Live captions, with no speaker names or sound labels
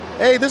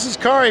Hey, this is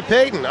Kari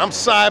Payton. I'm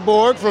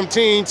Cyborg from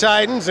Teen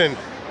Titans and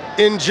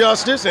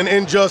Injustice and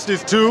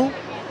Injustice 2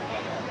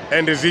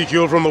 and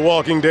Ezekiel from The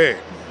Walking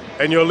Dead.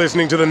 And you're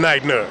listening to The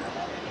Night Nerd.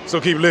 So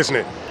keep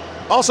listening.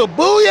 Also,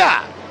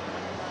 booyah!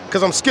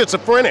 Because I'm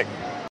schizophrenic.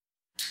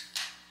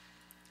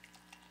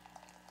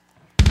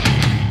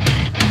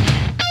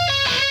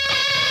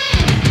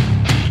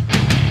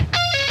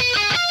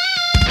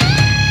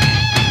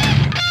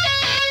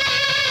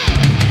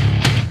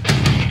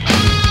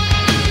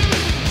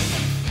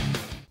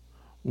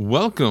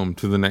 Welcome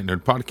to the Night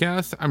Nerd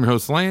Podcast. I'm your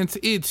host, Lance.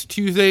 It's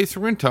Tuesday, so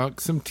we're going to talk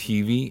some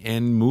TV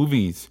and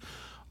movies.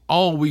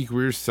 All week,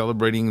 we're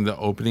celebrating the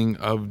opening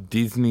of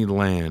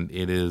Disneyland.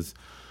 It is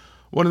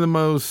one of the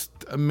most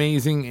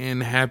amazing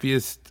and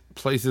happiest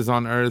places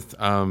on earth.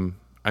 I've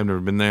never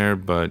been there,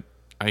 but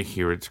I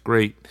hear it's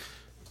great.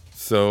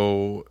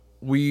 So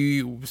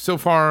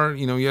far,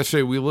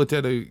 yesterday we looked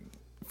at a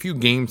few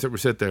games that were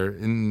set there,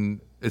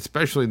 and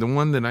especially the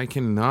one that I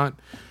cannot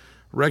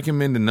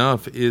recommend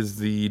enough is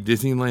the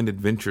Disneyland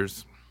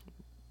Adventures.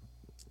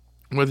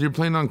 Whether you're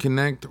playing on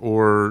Kinect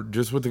or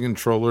just with the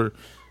controller,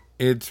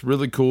 it's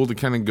really cool to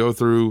kind of go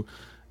through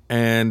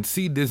and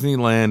see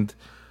Disneyland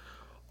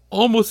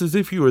almost as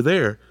if you were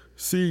there,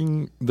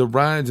 seeing the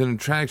rides and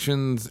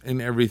attractions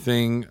and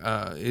everything.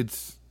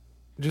 It's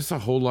just a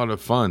whole lot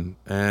of fun,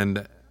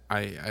 and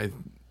I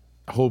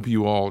hope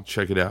you all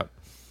check it out.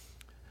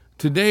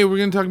 Today we're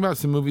going to talk about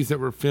some movies that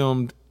were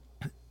filmed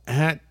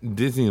at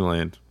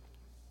Disneyland.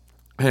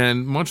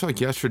 And much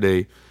like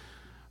yesterday,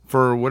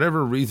 for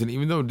whatever reason,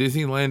 even though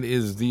Disneyland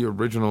is the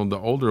original, the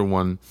older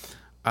one,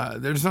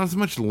 there's not so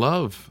much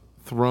love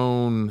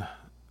thrown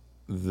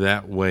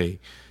that way.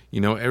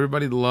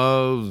 Everybody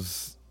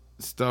loves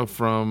stuff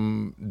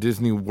from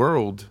Disney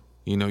World.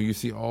 You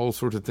see all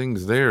sorts of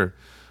things there,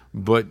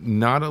 but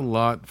not a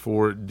lot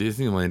for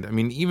Disneyland. I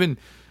mean, even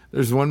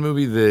there's one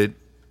movie that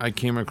I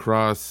came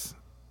across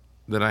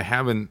that I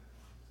haven't,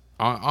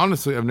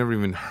 honestly, I've never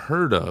even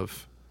heard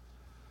of,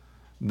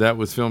 that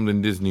was filmed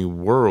in Disney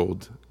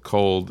World,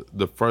 called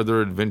The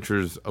Further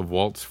Adventures of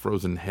Walt's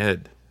Frozen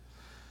Head.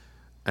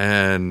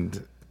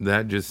 And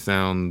that just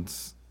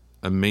sounds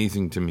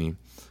amazing to me.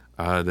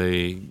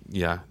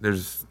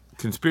 There's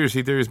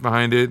conspiracy theories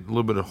behind it, a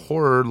little bit of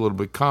horror, a little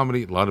bit of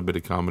comedy, a bit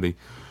of comedy.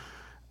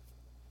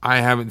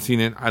 I haven't seen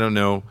it. I don't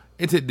know.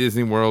 It's at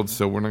Disney World,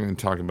 so we're not going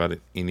to talk about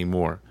it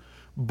anymore.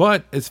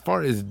 But as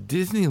far as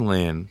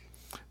Disneyland,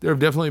 there have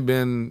definitely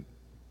been,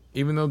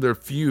 even though they're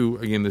few,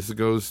 again, this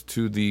goes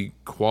to the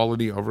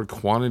quality over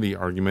quantity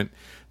argument,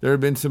 there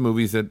have been some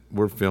movies that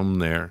were filmed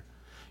there.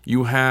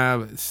 You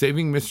have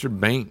Saving Mr.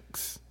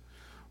 Banks,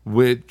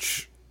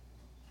 which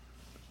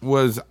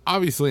was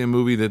obviously a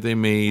movie that they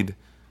made,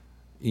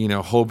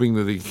 hoping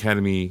that the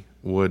Academy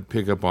would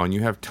pick up on. You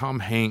have Tom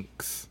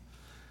Hanks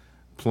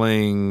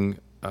playing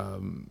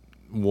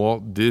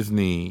Walt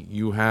Disney.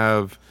 You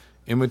have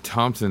Emma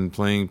Thompson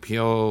playing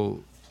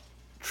P.L.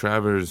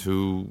 Travers,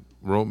 who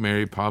wrote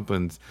Mary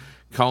Poppins.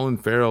 Colin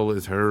Farrell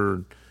is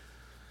her,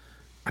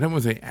 I don't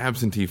want to say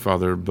absentee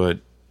father, but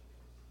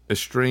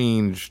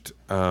estranged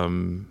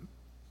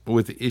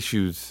with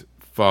issues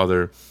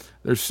father.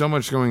 There's so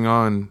much going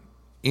on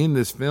in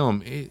this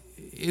film.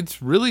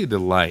 It's really a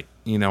delight.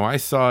 I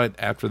saw it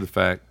after the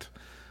fact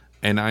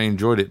and I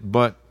enjoyed it.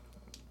 But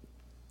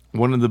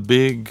one of the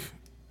big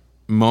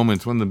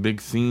moments, one of the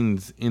big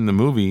scenes in the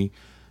movie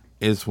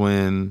is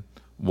when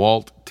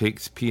Walt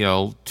takes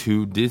PL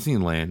to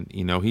Disneyland.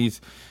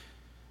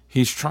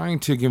 He's trying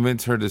to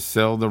convince her to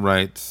sell the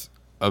rights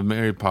of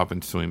Mary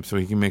Poppins to him so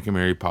he can make a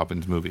Mary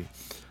Poppins movie.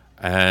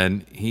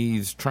 And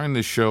he's trying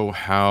to show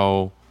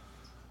how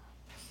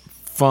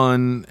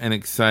fun and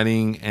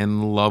exciting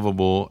and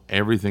lovable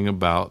everything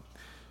about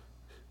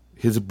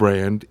his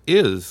brand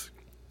is.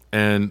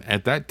 And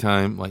at that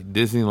time,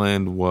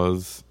 Disneyland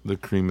was the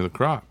cream of the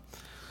crop.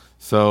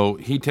 So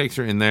he takes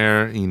her in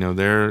there,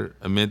 there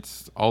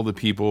amidst all the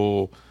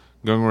people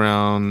going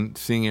around,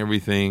 seeing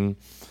everything.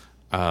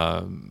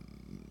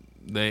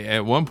 They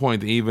at one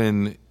point they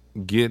even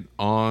get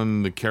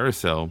on the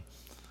carousel,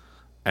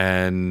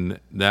 and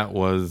that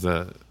was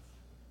a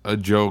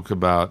joke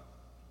about,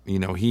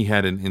 he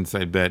had an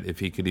inside bet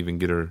if he could even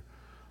get her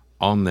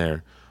on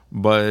there.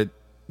 But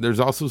there's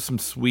also some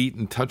sweet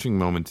and touching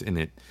moments in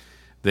it.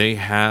 They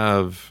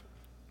have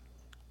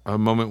a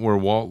moment where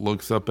Walt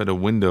looks up at a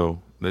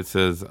window that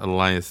says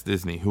Elias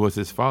Disney, who was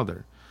his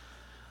father.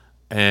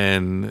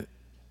 And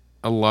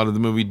a lot of the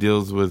movie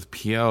deals with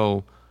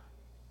PL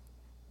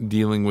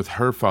dealing with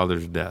her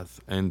father's death.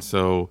 And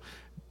so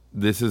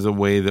this is a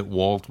way that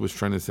Walt was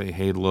trying to say,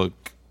 hey,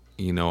 look,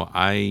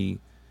 I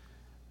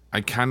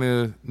kind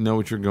of know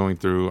what you're going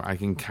through. I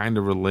can kind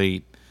of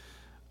relate.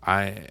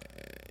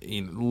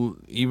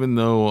 Even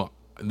though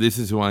this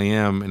is who I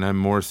am and I'm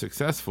more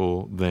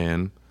successful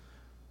than,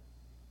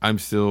 I'm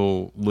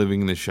still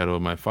living in the shadow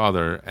of my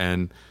father.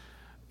 And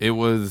it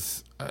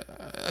was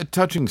a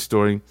touching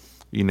story.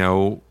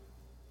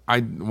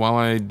 While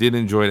I did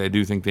enjoy it, I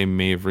do think they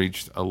may have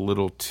reached a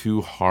little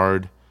too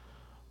hard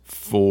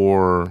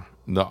for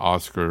the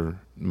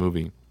Oscar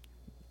movie.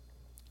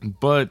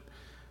 But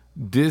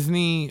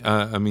Disney,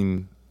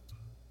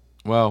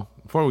 well,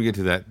 before we get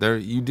to that, there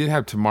you did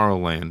have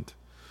Tomorrowland,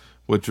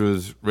 which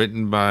was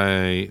written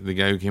by the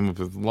guy who came up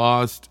with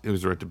Lost. It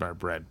was directed by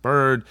Brad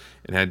Bird.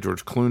 It had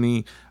George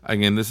Clooney.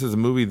 Again, this is a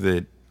movie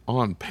that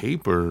on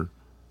paper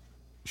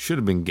should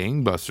have been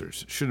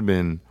gangbusters, should have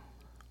been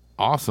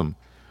awesome,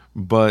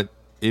 but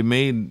it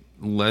made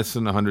less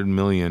than 100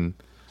 million,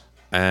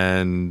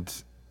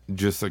 and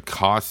just the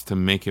cost to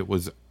make it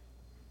was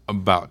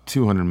about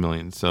 200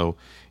 million. So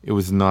it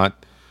was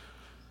not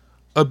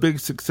a big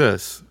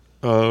success.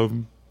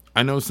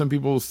 I know some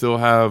people still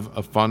have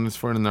a fondness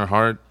for it in their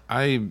heart.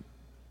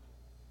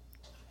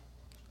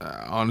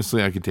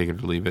 Honestly, I could take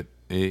it or leave it.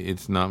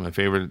 It's not my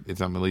favorite. It's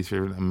not my least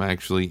favorite. I'm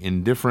actually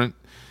indifferent.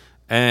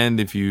 And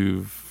if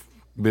you've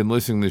been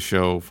listening to the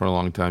show for a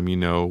long time, you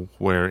know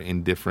where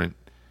indifferent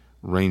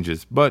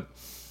ranges. But,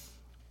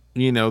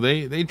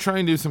 they try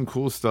and do some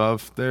cool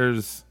stuff.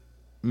 There's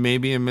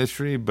maybe a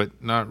mystery,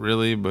 but not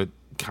really, but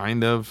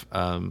kind of.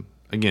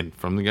 Again,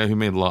 from the guy who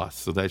made Lost.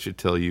 So that should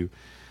tell you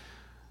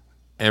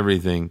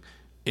everything.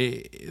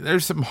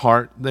 There's some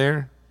heart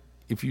there.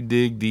 If you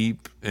dig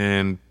deep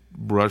and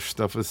brush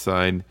stuff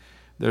aside,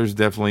 there's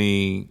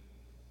definitely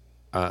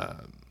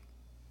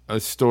a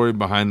story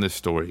behind the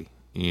story,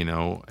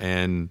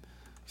 and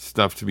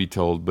stuff to be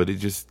told, but it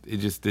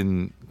just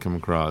didn't come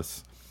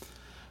across.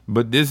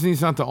 But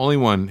Disney's not the only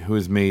one who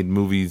has made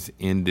movies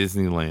in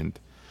Disneyland.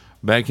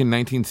 Back in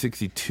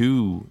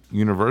 1962,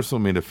 Universal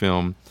made a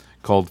film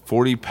called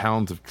 40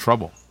 Pounds of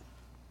Trouble.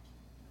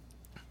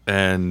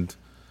 And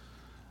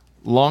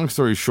long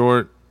story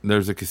short,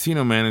 there's a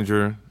casino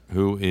manager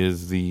who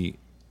is the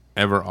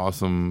ever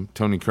awesome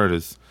Tony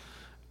Curtis,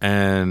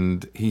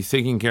 and he's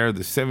taking care of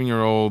the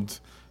 7-year-old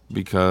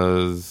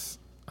because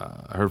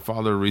her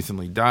father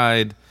recently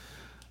died,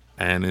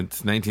 and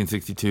it's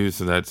 1962,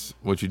 so that's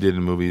what you did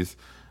in movies.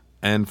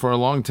 And for a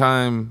long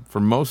time,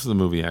 for most of the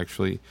movie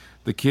actually,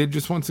 the kid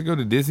just wants to go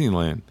to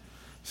Disneyland.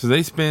 So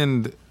they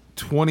spend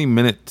 20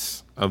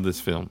 minutes of this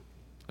film.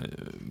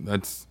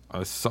 That's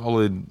a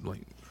solid,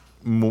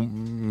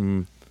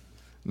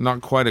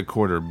 not quite a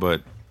quarter,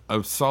 but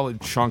a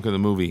solid chunk of the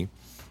movie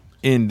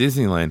in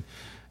Disneyland.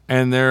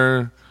 And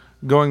they're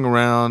going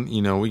around,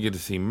 we get to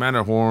see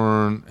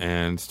Matterhorn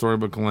and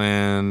Storybook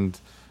Land,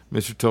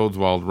 Mr. Toad's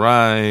Wild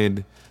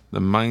Ride, the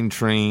Mine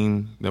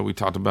Train that we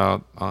talked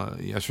about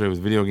yesterday with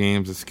video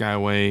games, the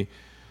Skyway,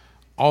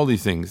 all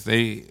these things.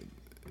 It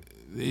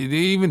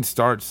even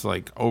starts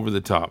over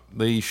the top.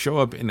 They show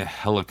up in a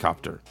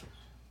helicopter.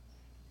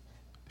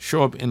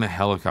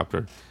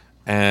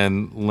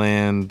 And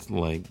land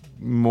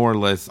more or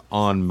less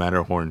on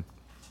Matterhorn.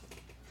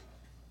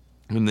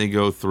 And they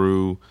go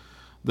through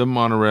the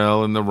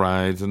monorail and the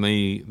rides, and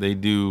they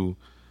do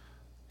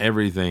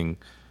everything.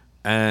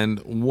 And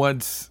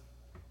what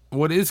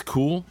is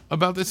cool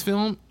about this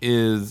film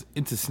is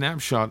it's a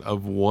snapshot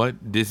of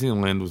what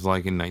Disneyland was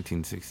like in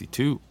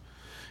 1962.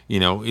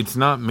 It's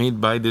not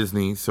made by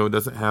Disney, so it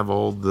doesn't have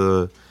all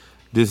the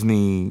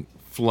Disney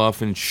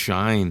fluff and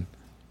shine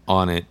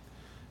on it.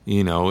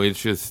 It's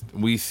just,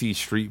 we see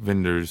street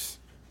vendors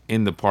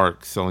in the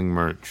park selling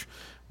merch.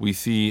 We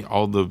see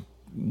all the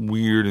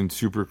weird and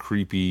super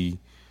creepy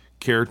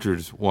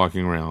characters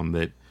walking around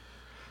that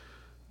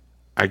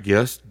I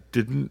guess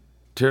didn't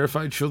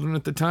terrify children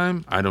at the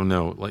time. I don't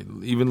know.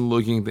 Even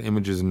looking at the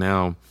images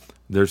now,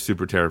 they're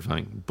super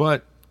terrifying.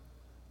 But,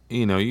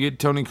 you get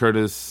Tony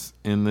Curtis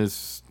in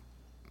this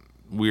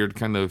weird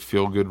kind of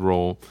feel-good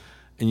role,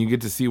 and you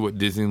get to see what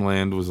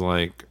Disneyland was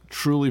like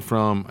truly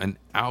from an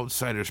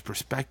outsider's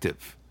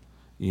perspective.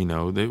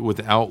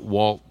 Without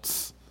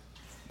Walt's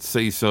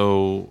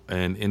say-so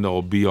and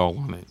end-all be-all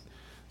on it.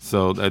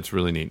 So that's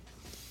really neat.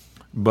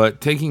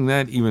 But taking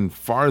that even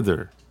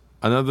farther,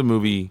 another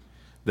movie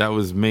that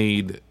was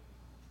made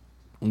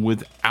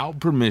without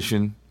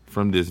permission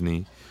from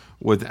Disney,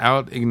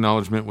 without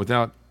acknowledgement,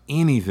 without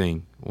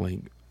anything,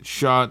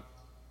 shot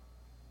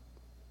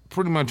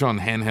pretty much on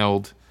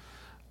handheld.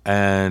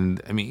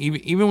 And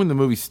even when the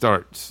movie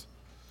starts,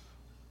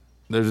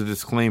 there's a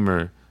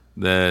disclaimer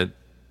that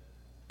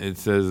it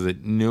says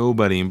that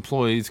nobody,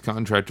 employees,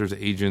 contractors,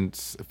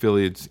 agents,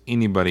 affiliates,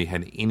 anybody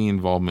had any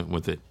involvement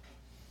with it.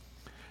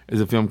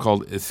 It's a film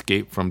called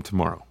Escape from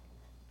Tomorrow.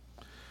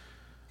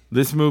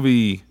 This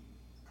movie,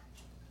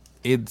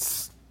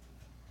 it's,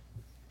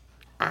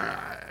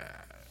 I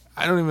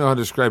don't even know how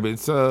to describe it.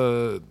 It's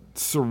a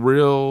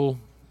surreal,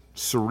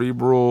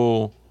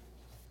 cerebral,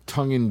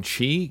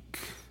 tongue-in-cheek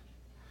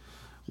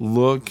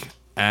look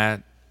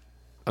at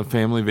a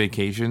family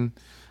vacation.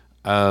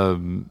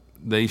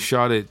 They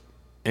shot it,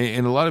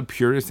 and a lot of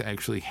purists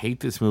actually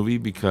hate this movie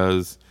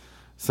because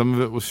some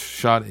of it was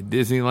shot at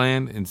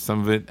Disneyland and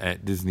some of it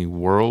at Disney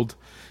World,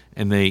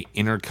 and they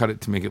intercut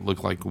it to make it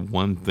look like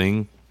one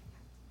thing.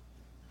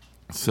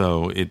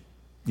 So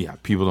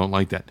people don't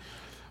like that.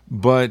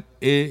 But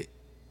it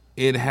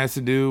has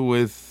to do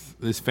with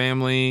this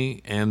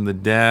family and the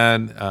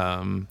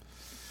dad.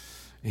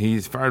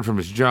 he's fired from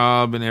his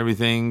job and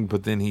everything,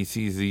 but then he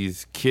sees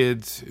these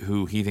kids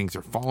who he thinks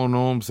are following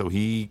him, so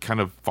he kind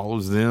of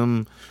follows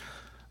them.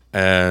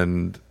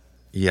 And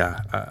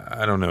yeah,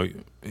 I don't know.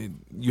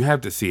 You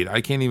have to see it.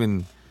 I can't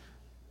even.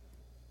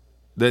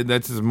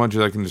 That's as much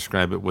as I can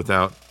describe it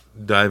without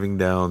diving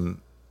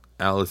down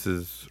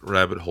Alice's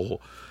rabbit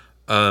hole.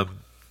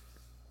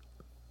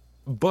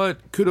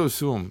 But kudos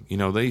to them.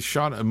 They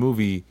shot a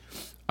movie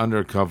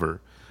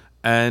undercover,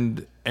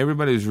 and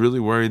everybody was really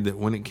worried that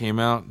when it came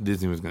out,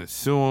 Disney was going to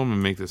sue them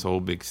and make this whole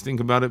big stink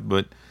about it.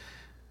 But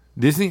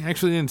Disney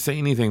actually didn't say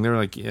anything. They were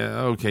like,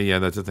 yeah, okay, yeah,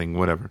 that's a thing,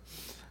 whatever.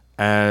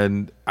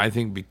 And I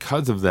think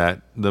because of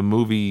that, the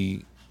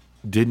movie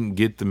didn't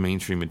get the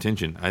mainstream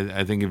attention.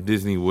 I think if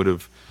Disney would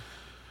have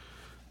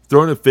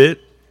thrown a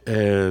fit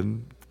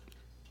and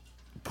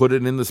put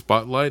it in the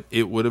spotlight,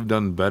 it would have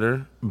done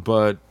better.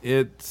 But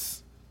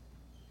it's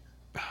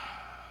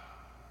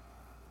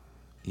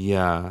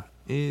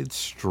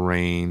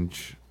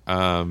strange.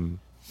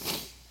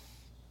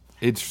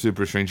 It's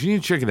super strange. You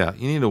need to check it out.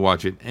 You need to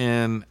watch it.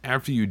 And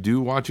after you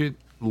do watch it,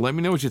 let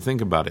me know what you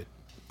think about it.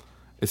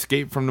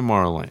 Escape from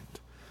Tomorrowland.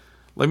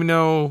 Let me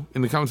know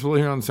in the comments below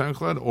here on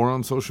SoundCloud or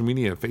on social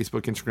media,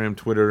 Facebook, Instagram,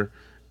 Twitter,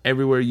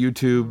 everywhere,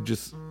 YouTube.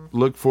 Just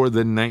look for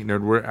The Night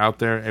Nerd. We're out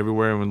there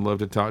everywhere and would love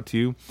to talk to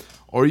you.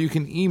 Or you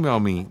can email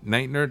me,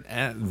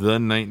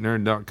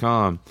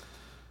 nightnerd@thenightnerd.com.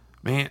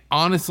 Man,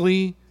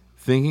 honestly,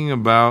 thinking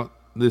about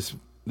this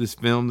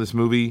film, this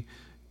movie,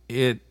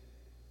 it's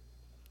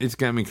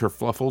got me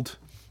kerfluffled.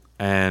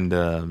 And,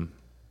 I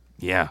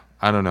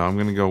don't know. I'm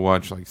going to go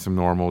watch like some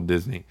normal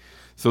Disney.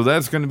 So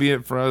that's going to be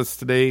it for us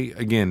today.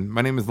 Again,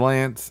 my name is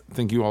Lance.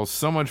 Thank you all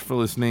so much for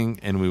listening,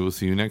 and we will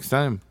see you next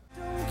time.